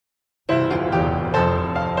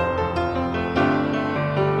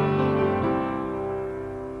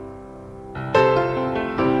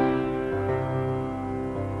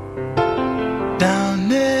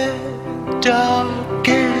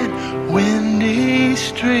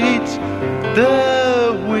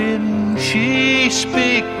she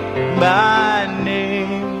speak my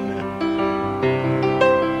name,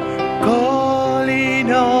 calling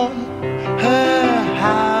on her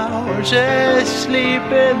house,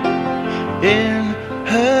 sleeping in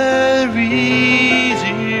her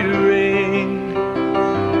easy rain.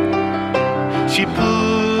 She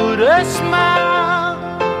put a smile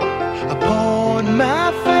upon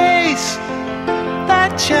my face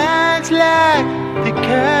that shines like the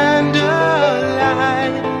candlelight,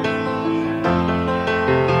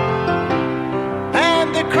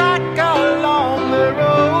 and the crack along the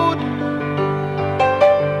road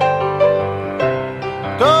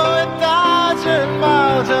go 1,000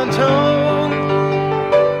 miles untold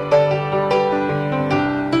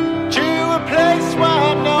to a place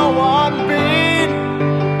where no one been,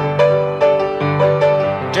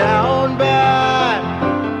 down by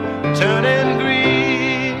turning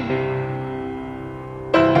green.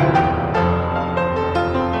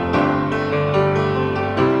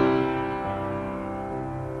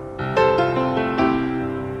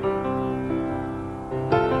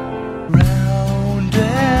 Round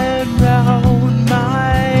and round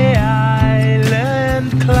my island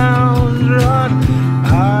clowns run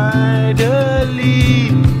idly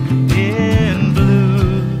in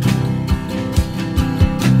blue,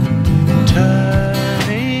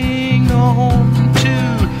 turning on to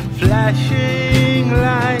flashing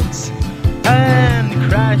lights and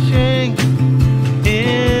crashing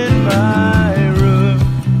in my room,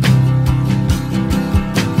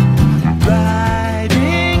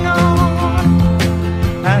 riding on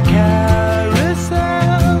a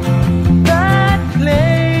carousel that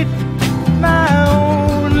played my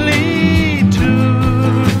only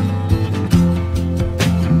tune,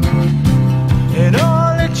 and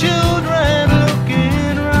all the children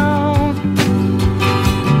looking round.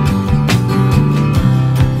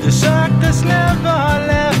 The circus never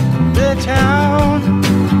left the town.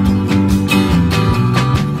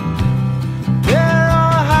 They're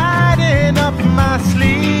all hiding up my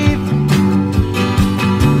sleeve,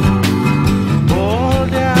 all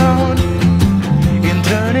down in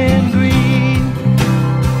turning green.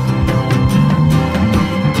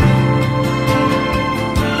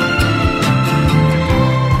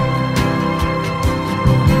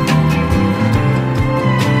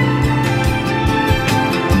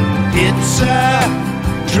 It's a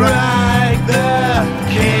drag the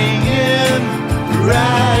king in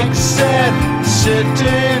rags said,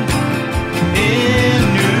 sitting in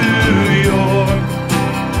New York.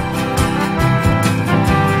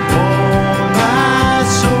 All my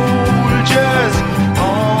soldiers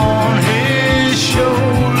on his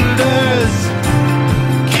shoulders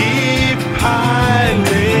keep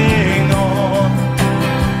piling on.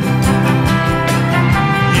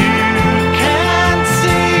 You can't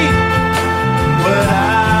see what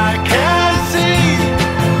I can see.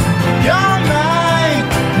 Your mind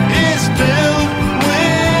is filled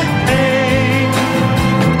with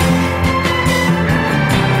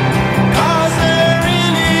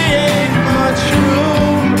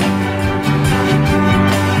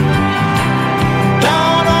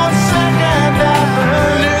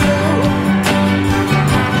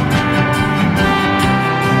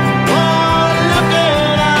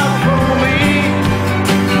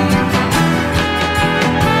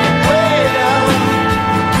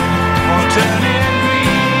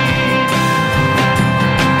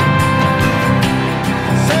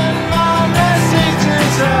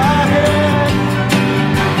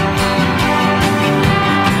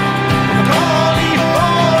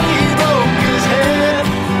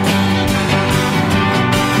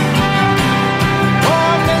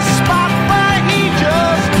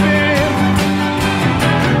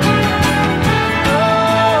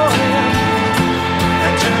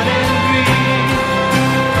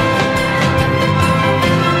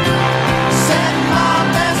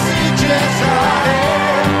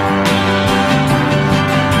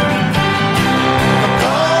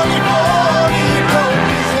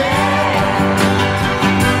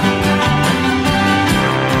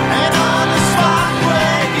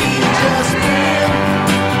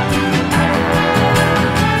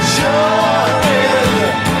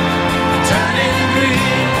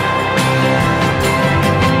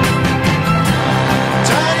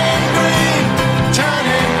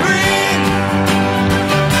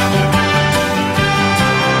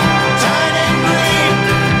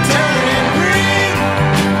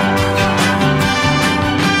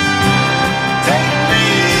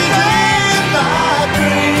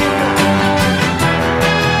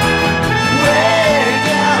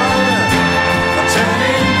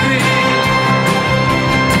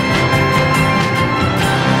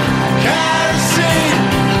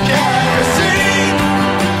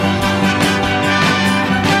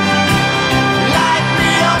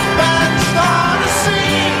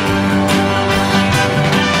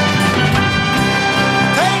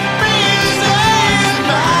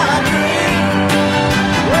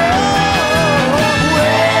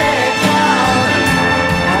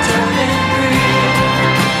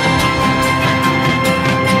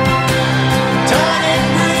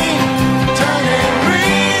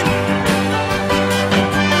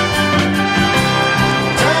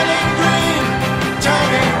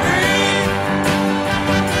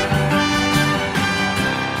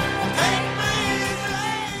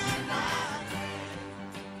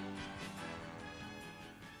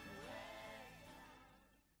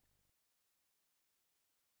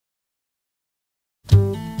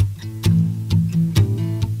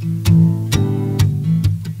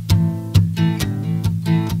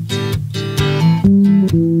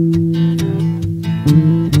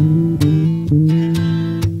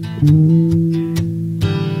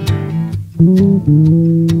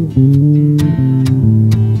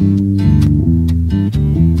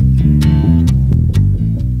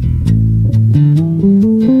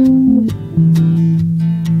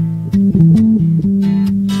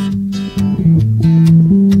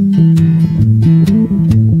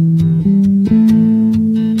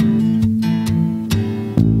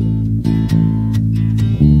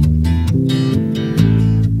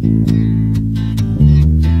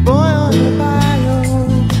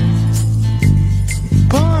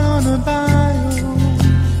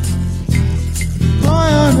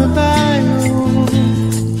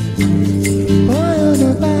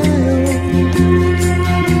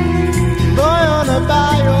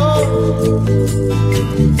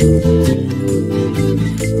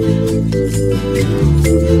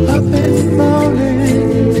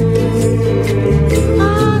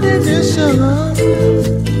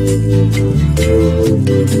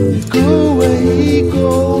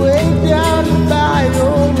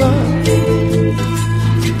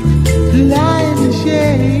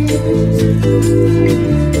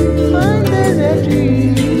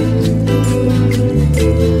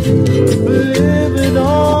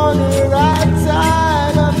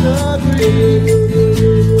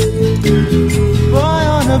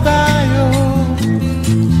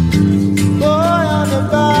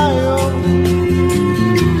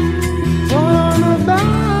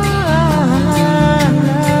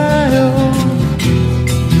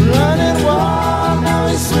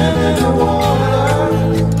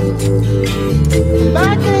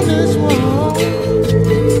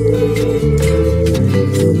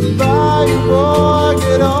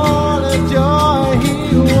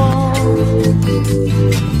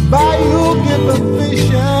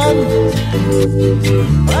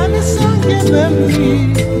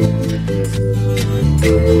street,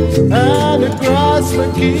 and the grass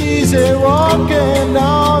look easy walking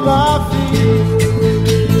on my feet.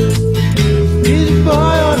 He's a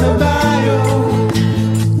boy on the bayou,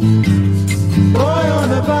 boy on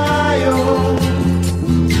the bayou,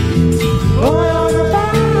 boy on the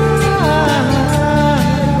bayou,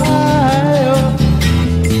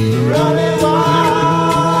 running wild.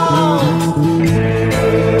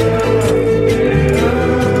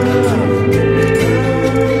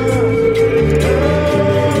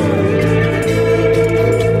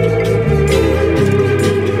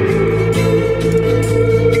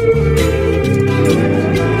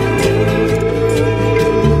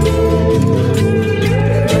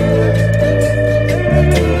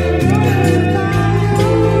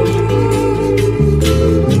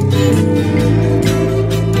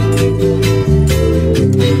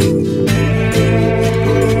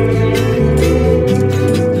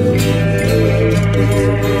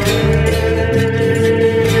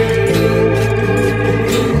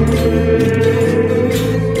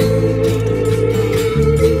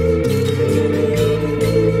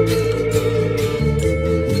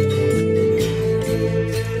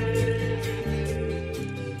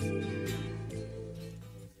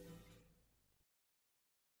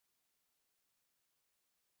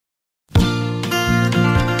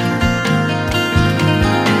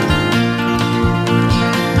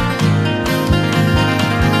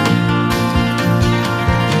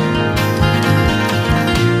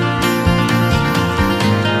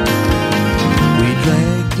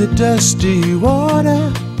 Dusty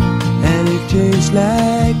water, and it tastes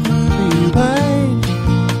like ruby wine.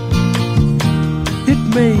 It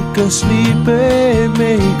make us sleepy,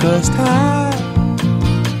 make us tired.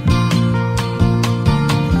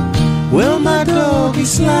 Well, my doggy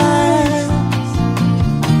slides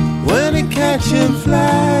when he catching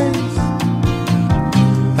flies,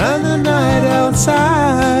 and the night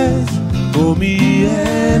outside for me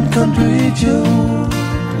and Country Joe.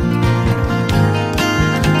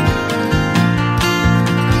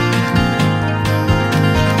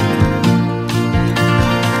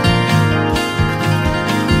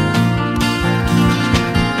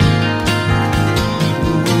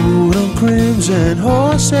 And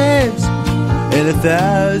horses and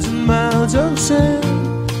 1,000 miles of sand.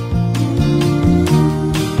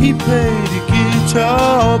 He played the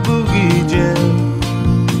guitar boogie jam.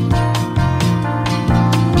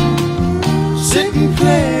 Sit and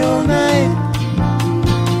play all night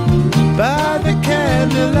by the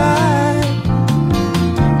candlelight.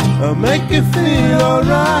 I'll make you feel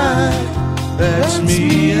alright. That's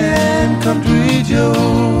me and Country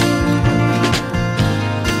Joe.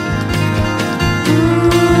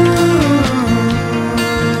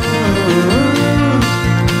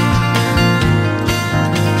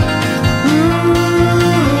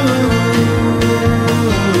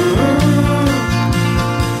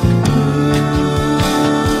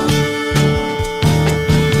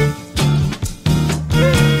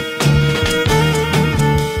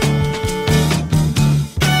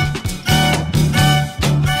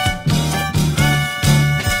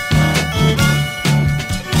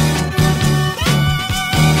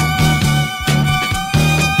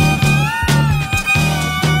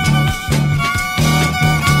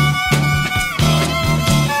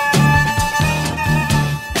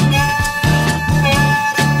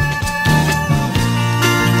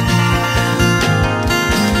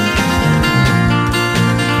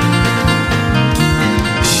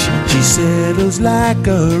 Like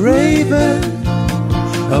a raven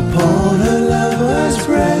upon her lover's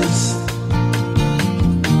breast,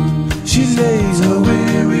 she lays her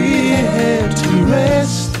weary head to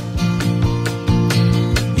rest.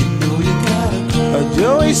 You know you gotta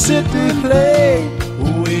Joey sit and play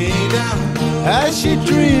way down as she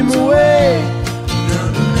dream away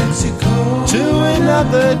down to Mexico to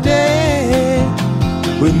another day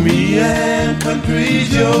with me and Country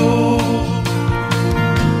Joe.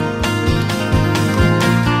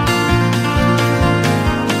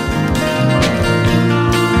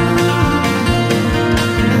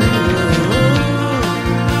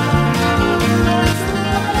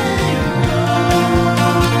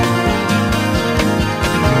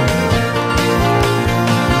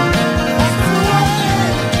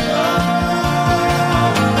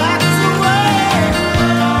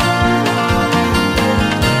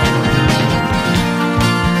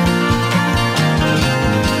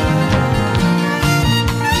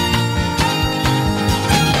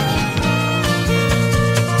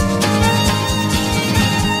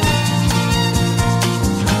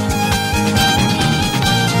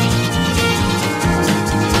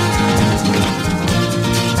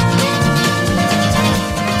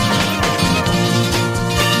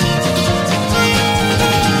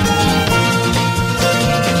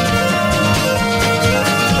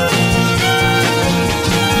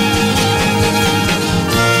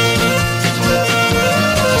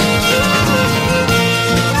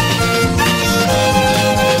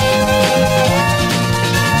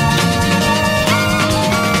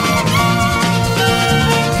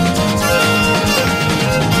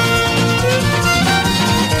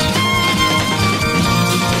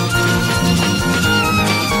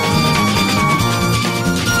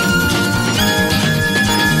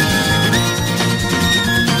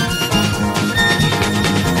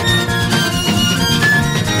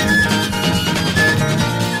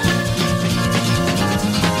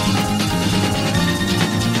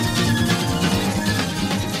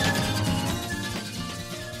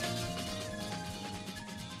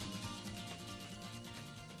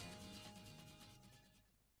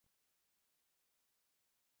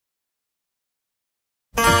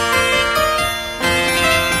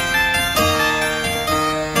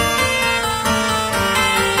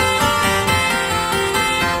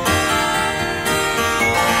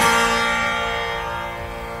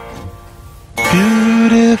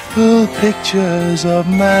 pictures of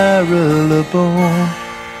Marylebone,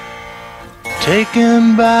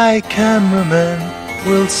 taken by cameramen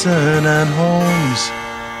Wilson and Holmes.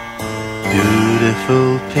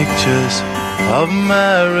 Beautiful pictures of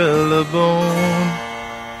Marylebone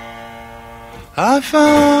I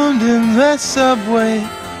found in the subway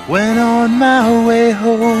when on my way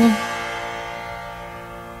home.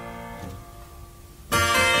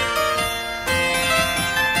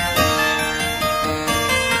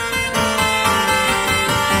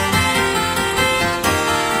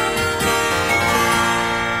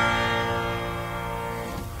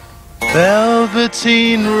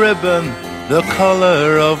 Velveteen ribbon, the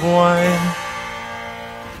color of wine.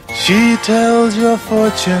 She tells your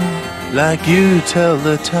fortune like you tell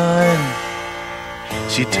the time.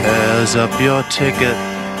 She tears up your ticket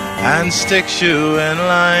and sticks you in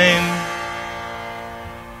line.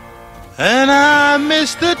 And I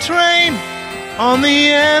missed the train on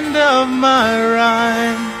the end of my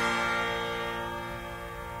rhyme.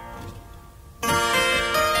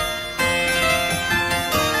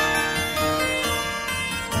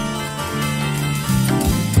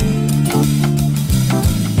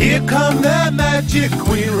 Here come the magic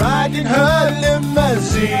queen riding her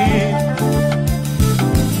limousine.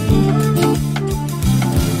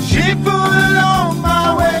 She pull along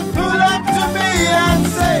my way, pull up to me and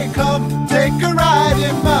say, come take a ride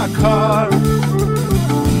in my car.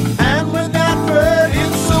 And when that bird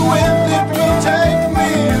hits the wind, it will take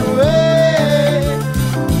me away.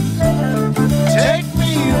 Take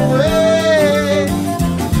me away.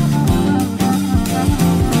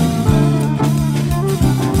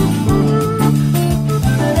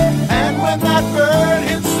 Bird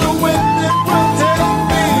hits the wind, it will take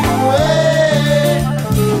me away.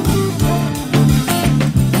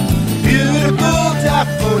 Beautiful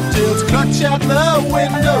daffodils clutch at the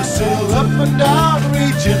windowsill, up and down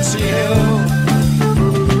Regency Hill.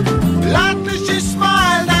 Lightly she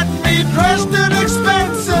smiled at me, dressed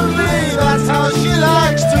inexpensively. That's how she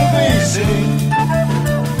likes to be seen.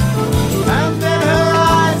 And then her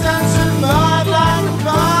eyes answered mine like a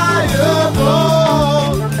fireball.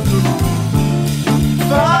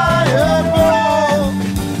 Fireball.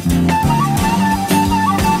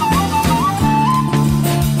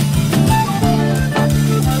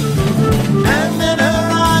 And then her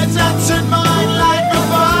eyes answered mine like a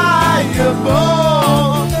fireball.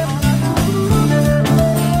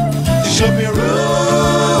 Show me room.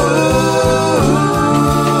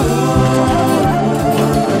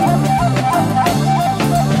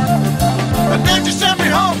 And then she sent me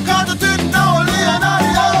home 'cause I didn't know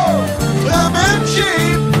Leonardo would have been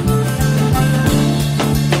cheap.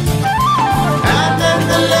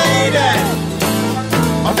 The lady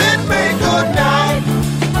bid me good night.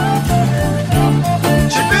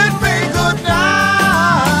 She bid me good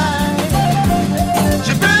night.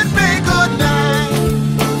 She bid me good night.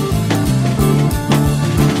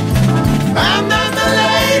 And then the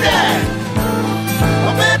lady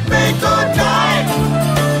bid me good night.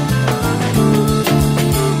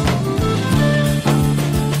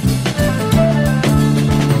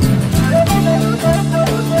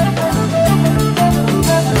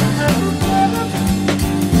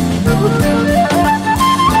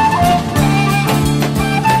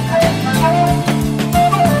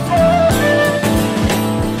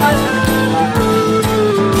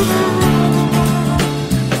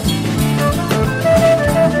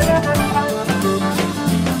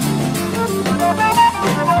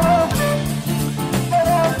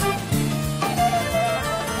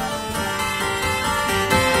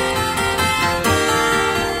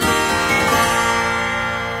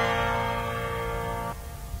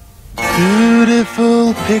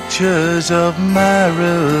 Beautiful pictures of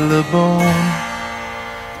Marylebone,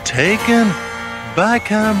 taken by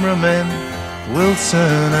cameramen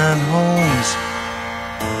Wilson and Holmes.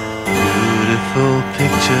 Beautiful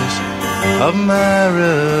pictures of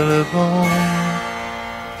Marylebone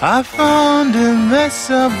I found in the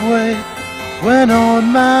subway when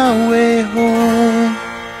on my way home.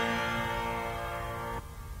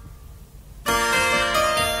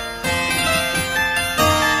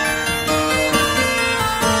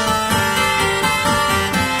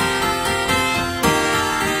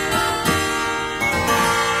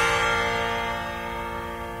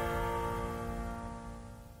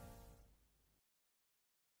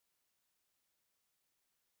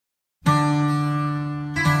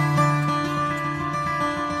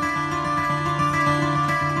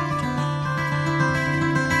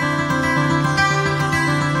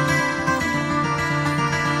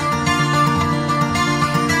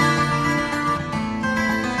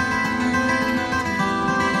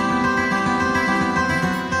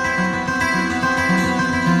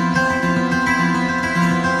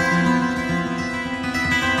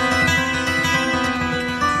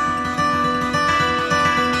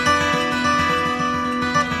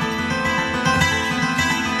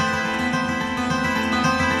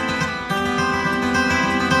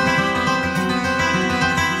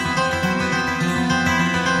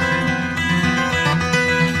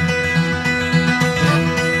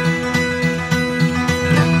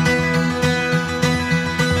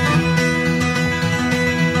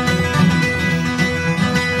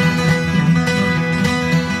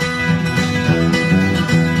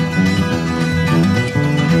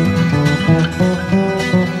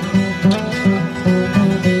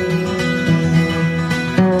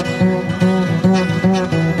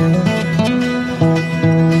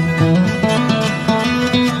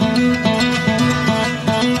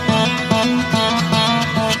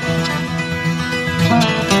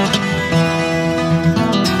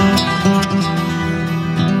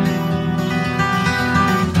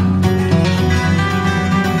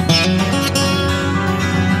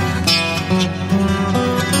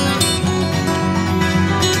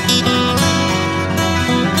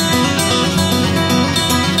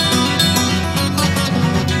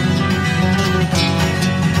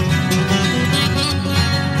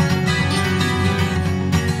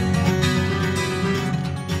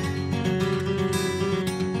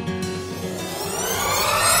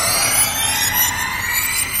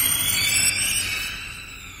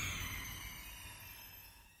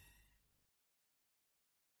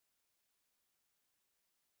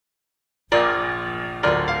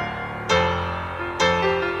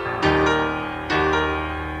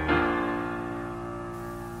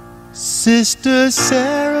 Sister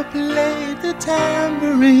Sarah played the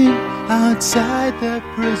tambourine outside the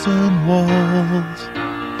prison walls.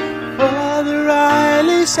 Father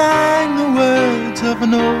Riley sang the words of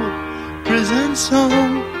an old prison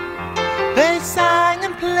song. They sang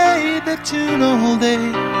and played the tune all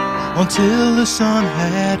day until the sun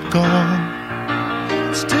had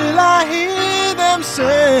gone. Still I hear them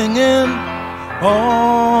singing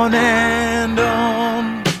on and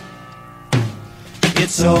on.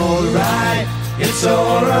 It's alright, it's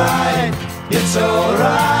alright, it's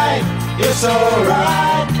alright, it's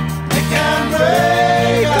alright. It can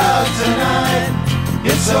break out tonight.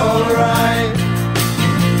 It's alright,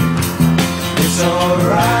 it's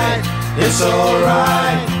alright, it's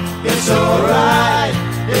alright, it's alright,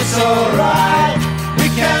 it's alright. We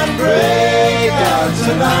can break out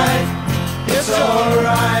tonight. It's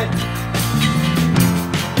alright.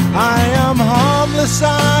 I am harmless,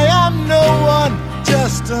 I am no one,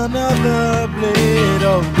 just another blade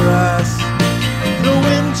of grass. The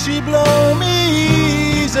wind, she blow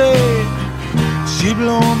me easy, she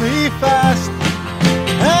blow me fast.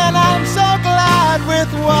 And I'm so glad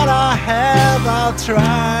with what I have, I'll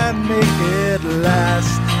try and make it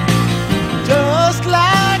last. Just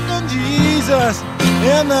like on Jesus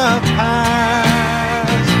in the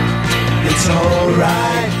past. It's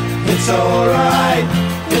alright, it's alright,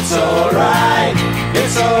 it's alright,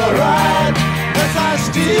 it's alright. As I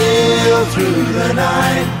steal through the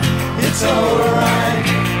night, it's alright.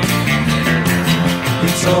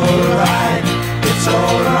 It's alright, it's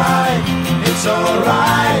alright, it's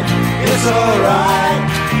alright, it's alright.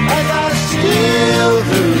 As I steal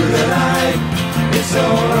through the night, it's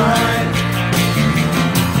alright.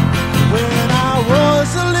 When I was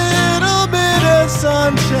a little bit of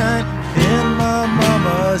sunshine in my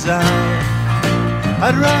mama's eye,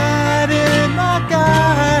 I'd ride in my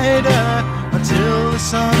guider until the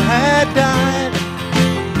sun had died.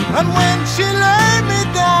 And when she laid me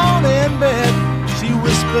down in bed, she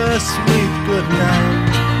whispered sweet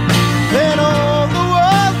goodnight. Then all the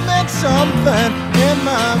world meant something in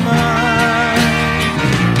my mind.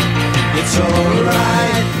 It's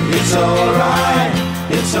alright, it's alright,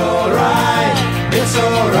 it's alright, it's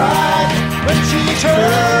alright. When she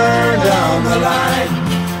turned down the light,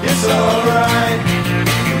 it's alright.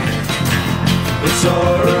 It's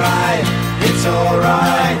alright, it's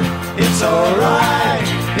alright, it's alright,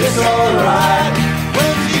 it's alright.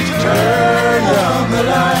 When she turned on the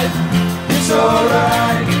light, it's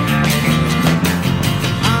alright.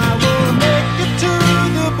 I will make it to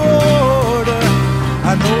the border,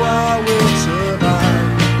 I know I will survive.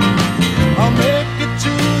 I'll make it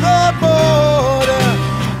to the border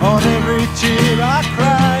on every tear I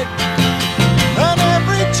cried. And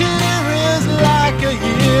every tear is like a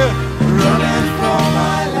year running for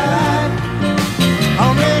my life.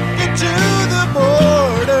 I'll make it to the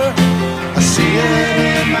border, I see it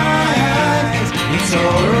in my eyes. It's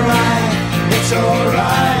alright, it's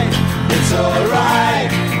alright, it's alright,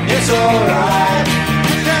 it's alright.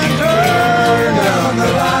 You can turn on the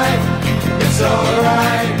light. It's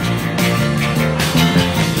alright.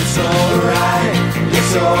 It's alright,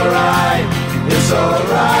 it's alright, it's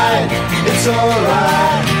alright, it's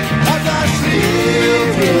alright. As I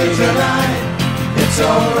sleep here tonight, it's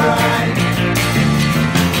alright.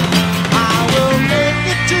 I will make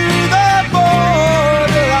it to the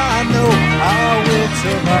border, I know I will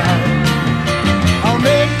survive. I'll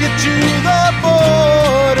make it to the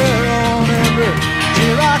border on every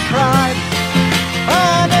tear I cried.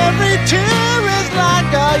 And every tear is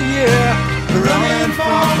like a year running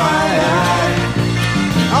for my life.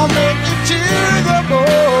 I'll make it to the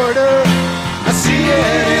border, I see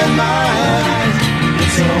it in my eyes.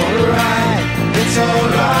 It's alright, it's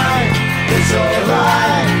alright, it's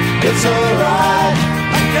alright, it's alright.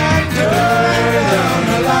 I can turn down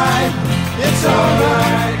the light. It's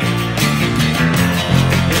alright.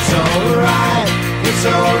 It's alright, it's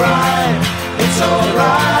alright, it's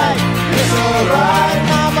alright, it's alright.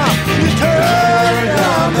 Mama, you turn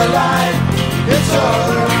down the light. It's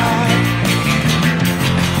alright.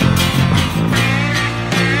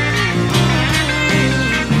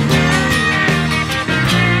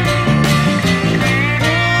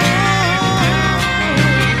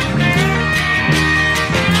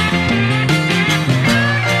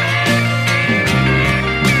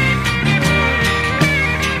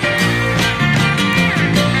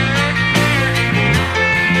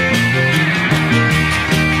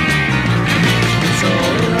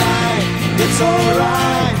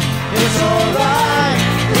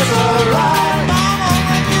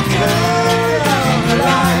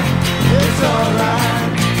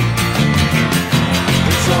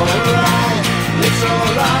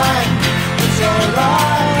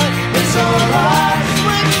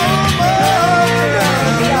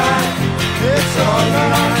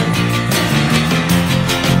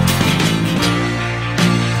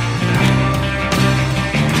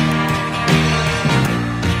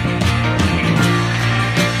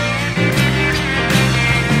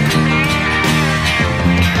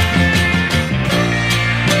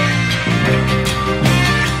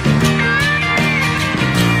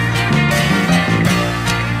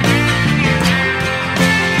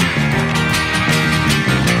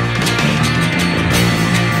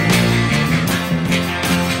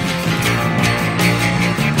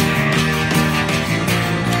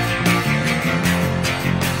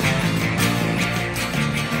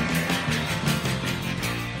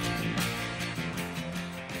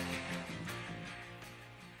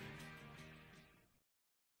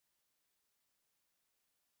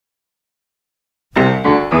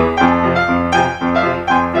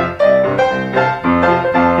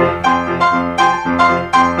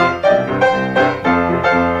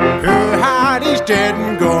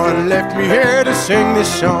 sing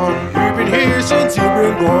this song. You've been here since you've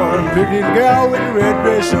been born. Pretty little girl with a red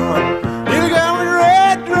dress on. Little girl with a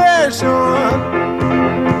red dress on.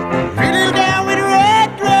 Pretty little girl with a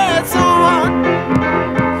red dress on.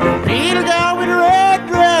 Pretty little girl with a red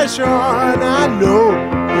dress on. I know.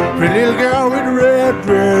 Pretty little girl with a red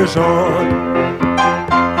dress on.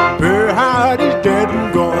 Her heart is dead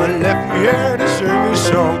and gone. Left me here to sing his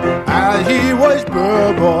song. As he was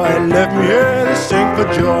poor boy, left me here to sing for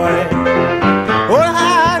joy. Oh,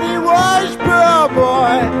 how he was poor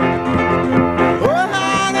boy. Oh,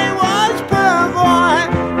 how he was poor boy.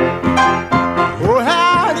 Oh,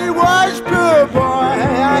 how he was poor boy.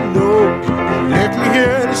 I know. Left me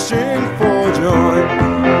here to sing for joy.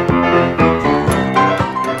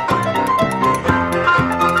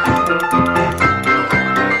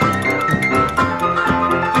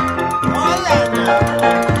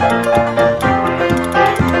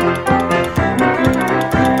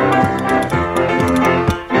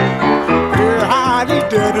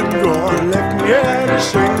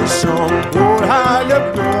 Sing the song. Oh, how the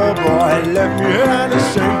poor boy left me here to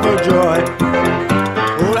sing for joy.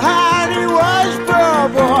 Oh, how he was poor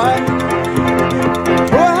boy.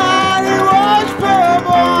 Oh, how he was poor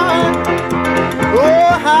boy. Oh,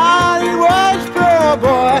 how he was poor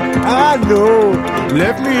boy. I know,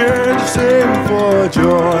 left me here to sing for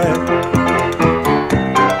joy.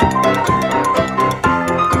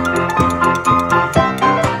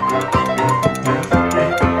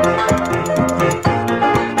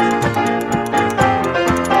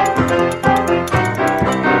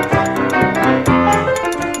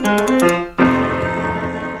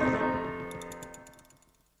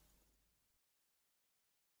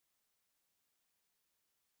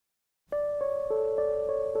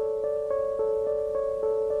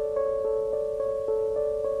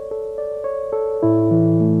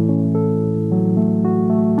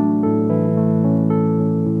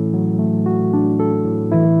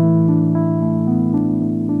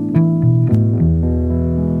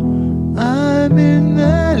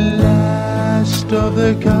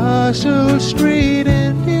 Street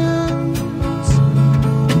Indians,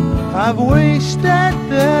 I've wasted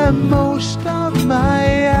the most of my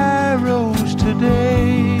arrows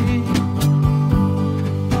today.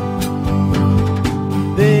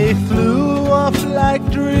 They flew off like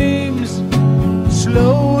dreams,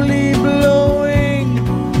 slowly blowing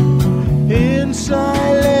in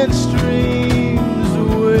silent streams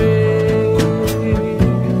away.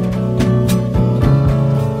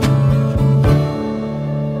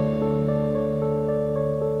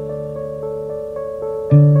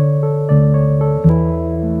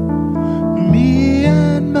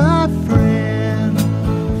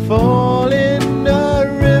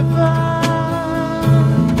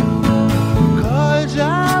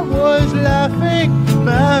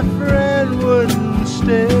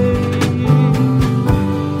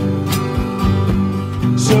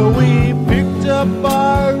 So we picked up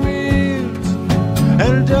our reels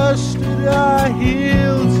and dusted our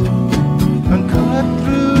heels and cut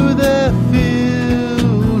through the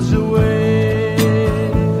fields away.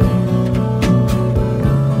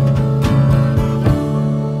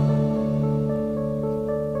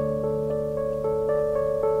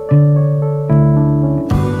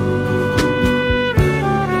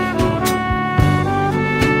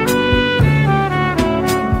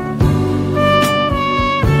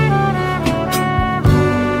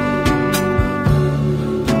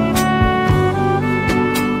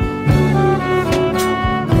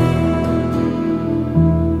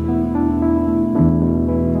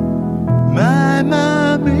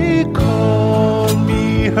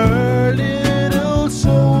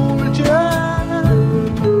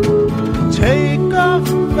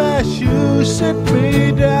 Set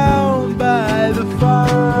me down by the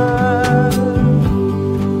fire,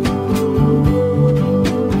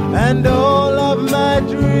 and all of my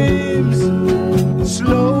dreams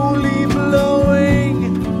slowly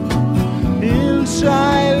blowing in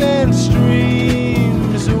silent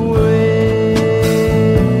streams away.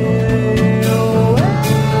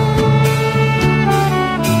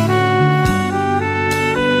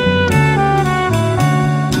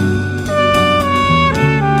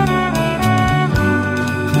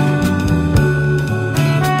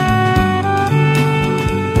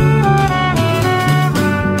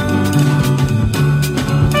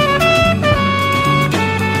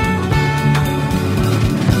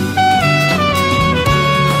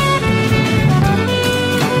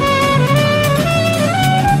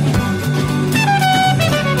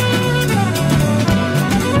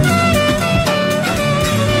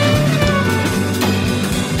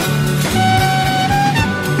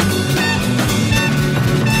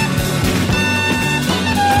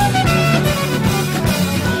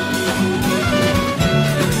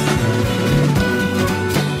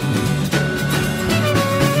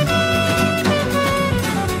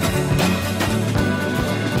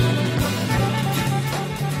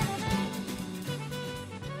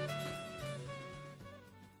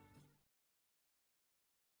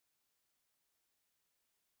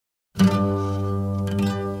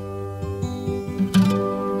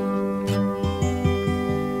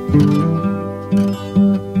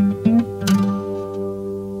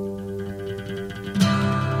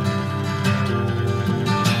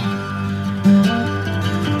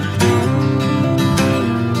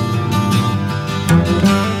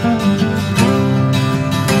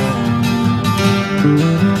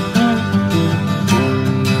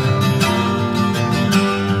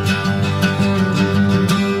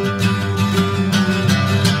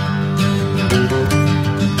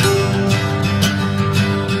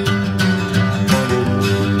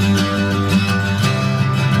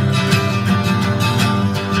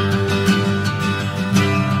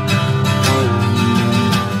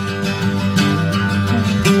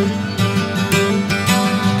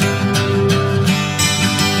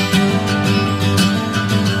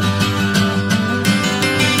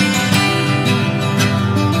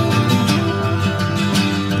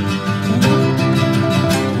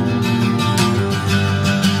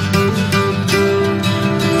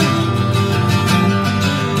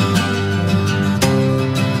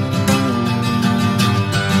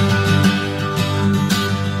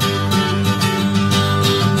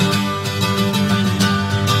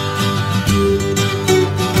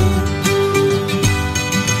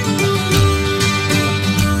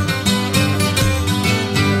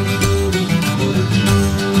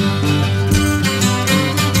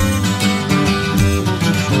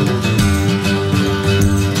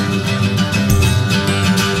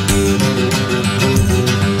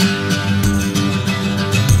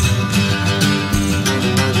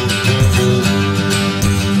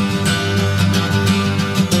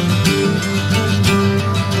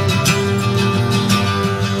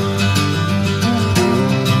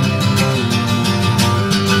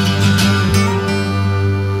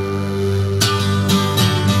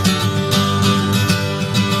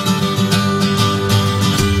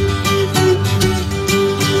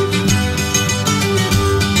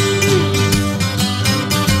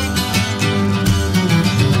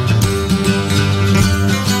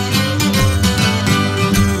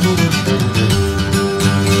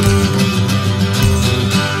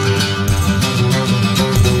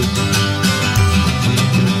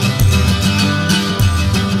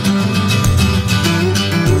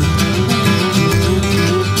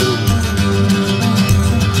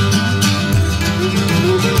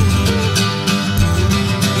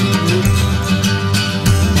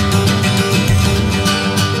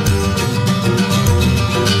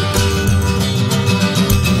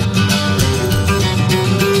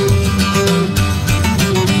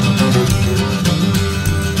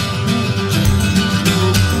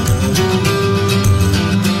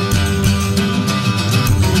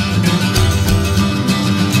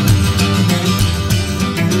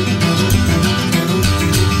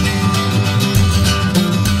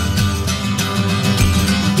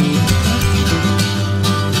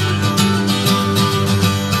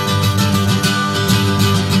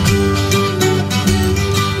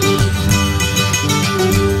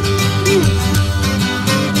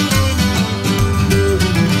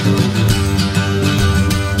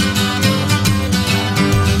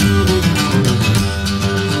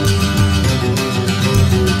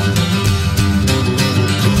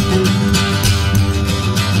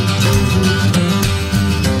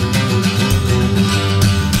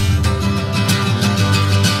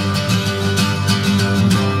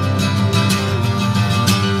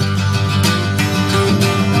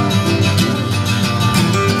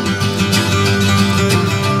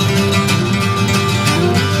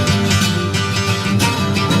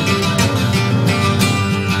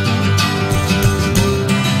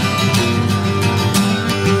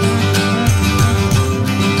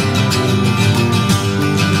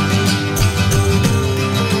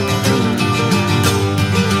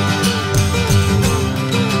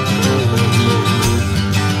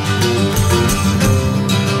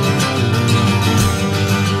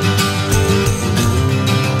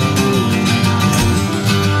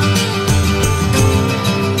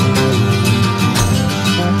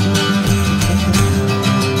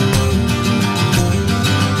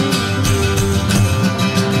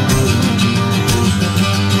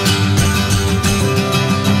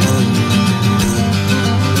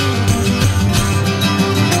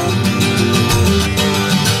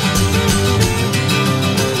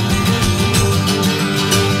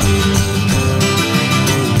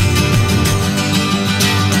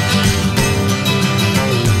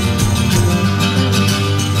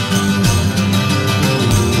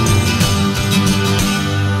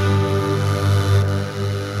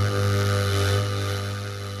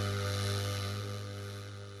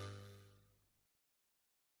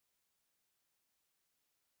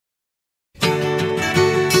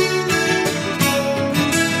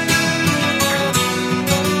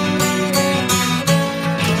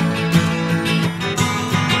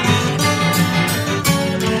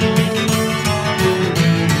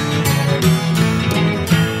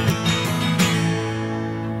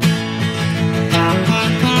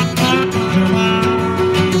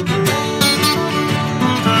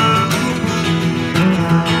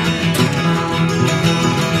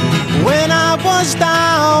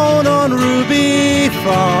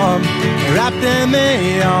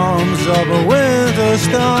 tears of a winter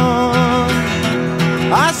storm.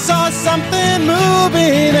 I saw something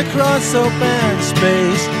moving across open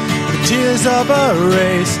space. The tears of a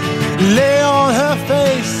race lay on her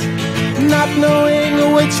face, not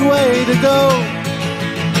knowing which way to go.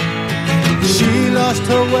 She lost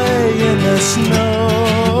her way in the snow.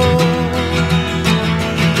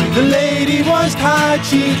 The lady was tired,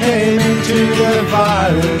 she came into the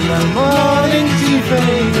violet. The morning she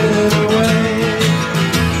faded away.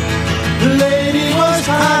 The lady was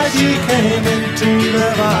tired, she came into the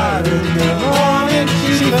violet. The morning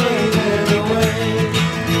she faded away.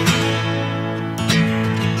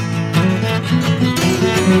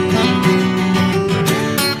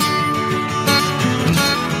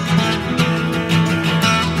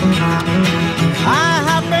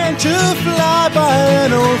 To fly by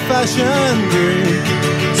an old-fashioned dream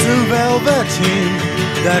through velveteen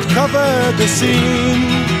that covered the scene.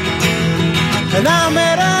 And I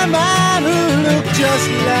met a man who looked just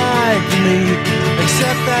like me,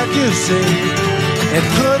 except that you see, it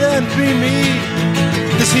couldn't be me,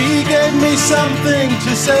 'cause he gave me something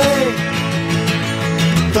to say,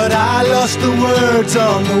 but I lost the words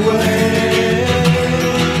on the way.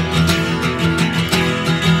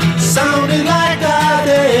 Sounding like that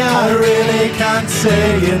day, I really can't say.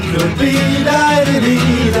 It could be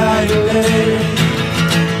die-da-dee-die-da-lay.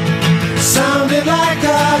 Sounding like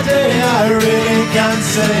that day, I really can't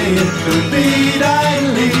say. It could be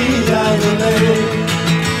die-da-dee-die-da-lay.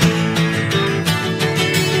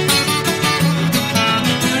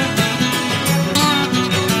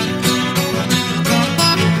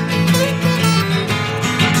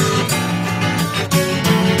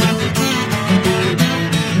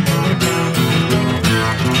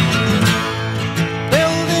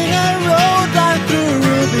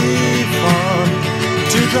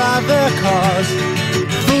 Drive their cars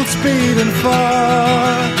full speed and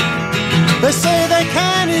far. They say they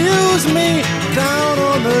can use me down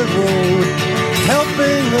on the road,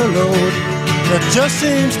 helping the load that just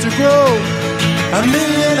seems to grow.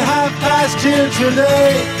 1,000,000 have passed here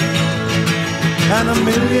today, and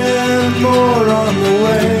 1,000,000 more on the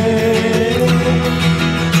way.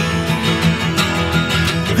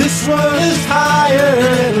 This world is tired,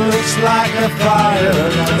 it looks like a fire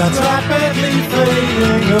that's rapidly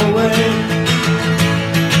fading away.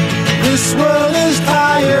 This world is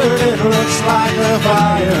tired, it looks like a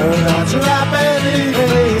fire that's rapidly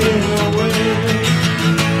fading away.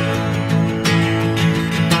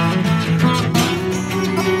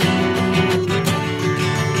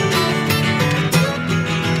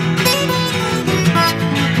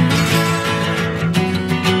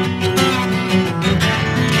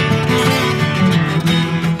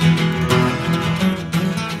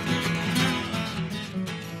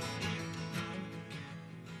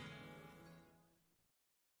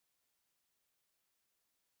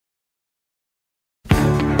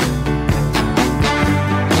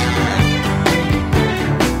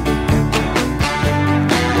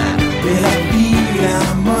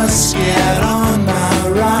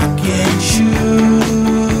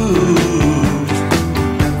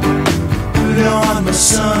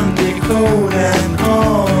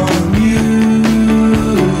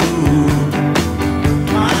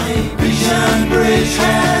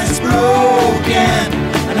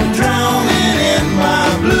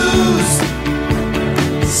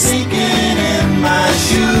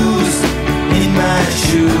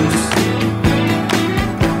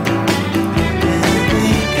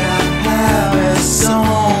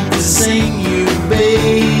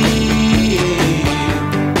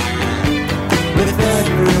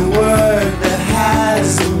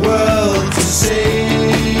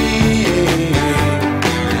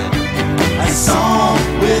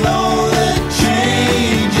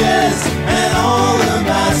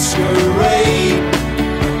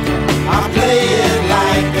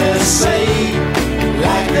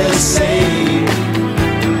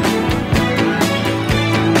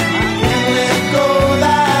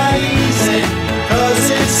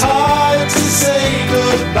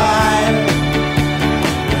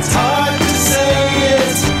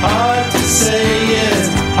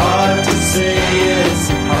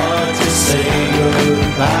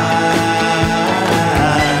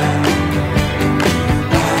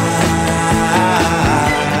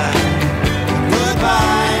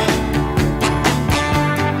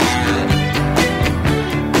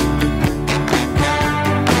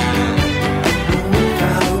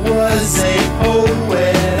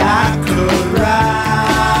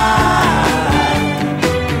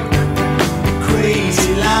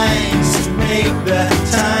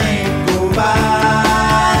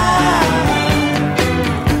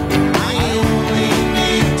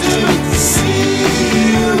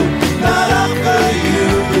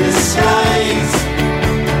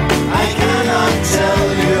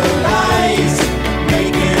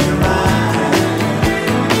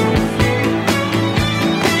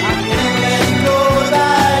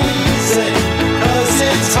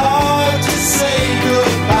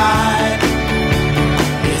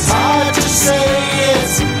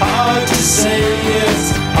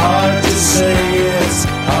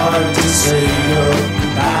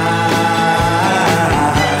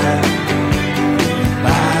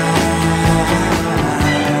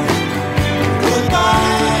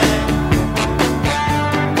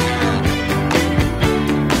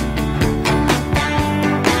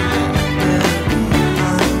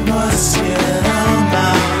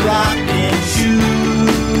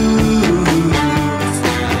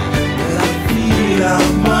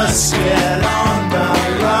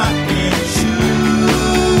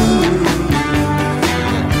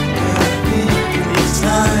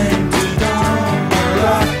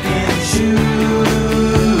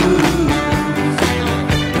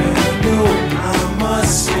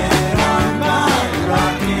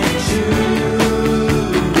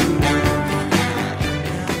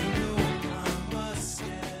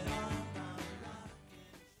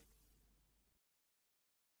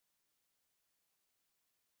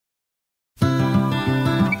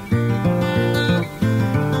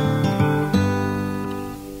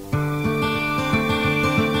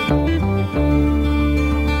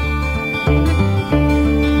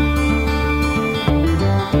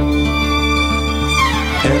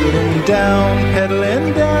 pedaling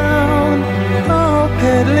down, oh,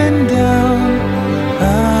 pedaling down,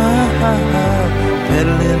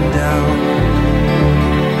 pedaling down.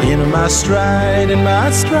 In my stride, in my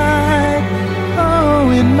stride, oh,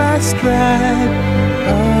 in my stride,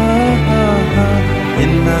 oh,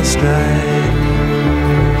 in my stride.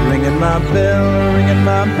 Ringing my bell, ringing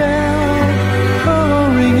my bell,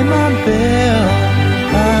 oh, ringing my bell,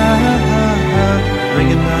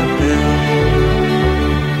 ringing my bell.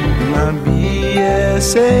 My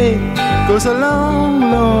BSA goes a long,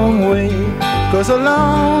 long way, goes a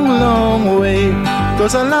long, long way,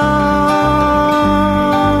 goes a long,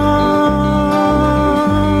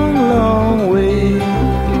 long way,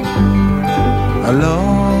 a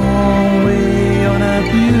long way on a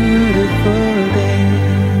beautiful day.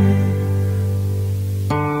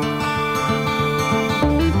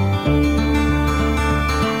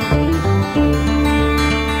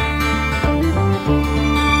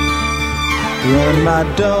 Running my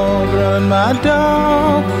dog, running my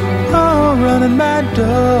dog, oh, running my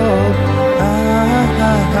dog,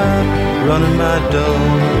 running my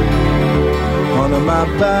dog. On my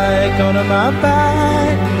bike, on my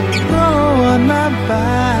bike, oh, on my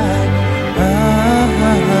bike,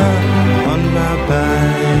 on my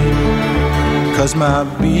bike. 'Cause my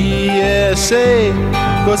BSA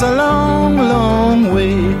goes a long, long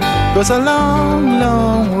way, goes a long,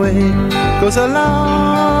 long way, goes a long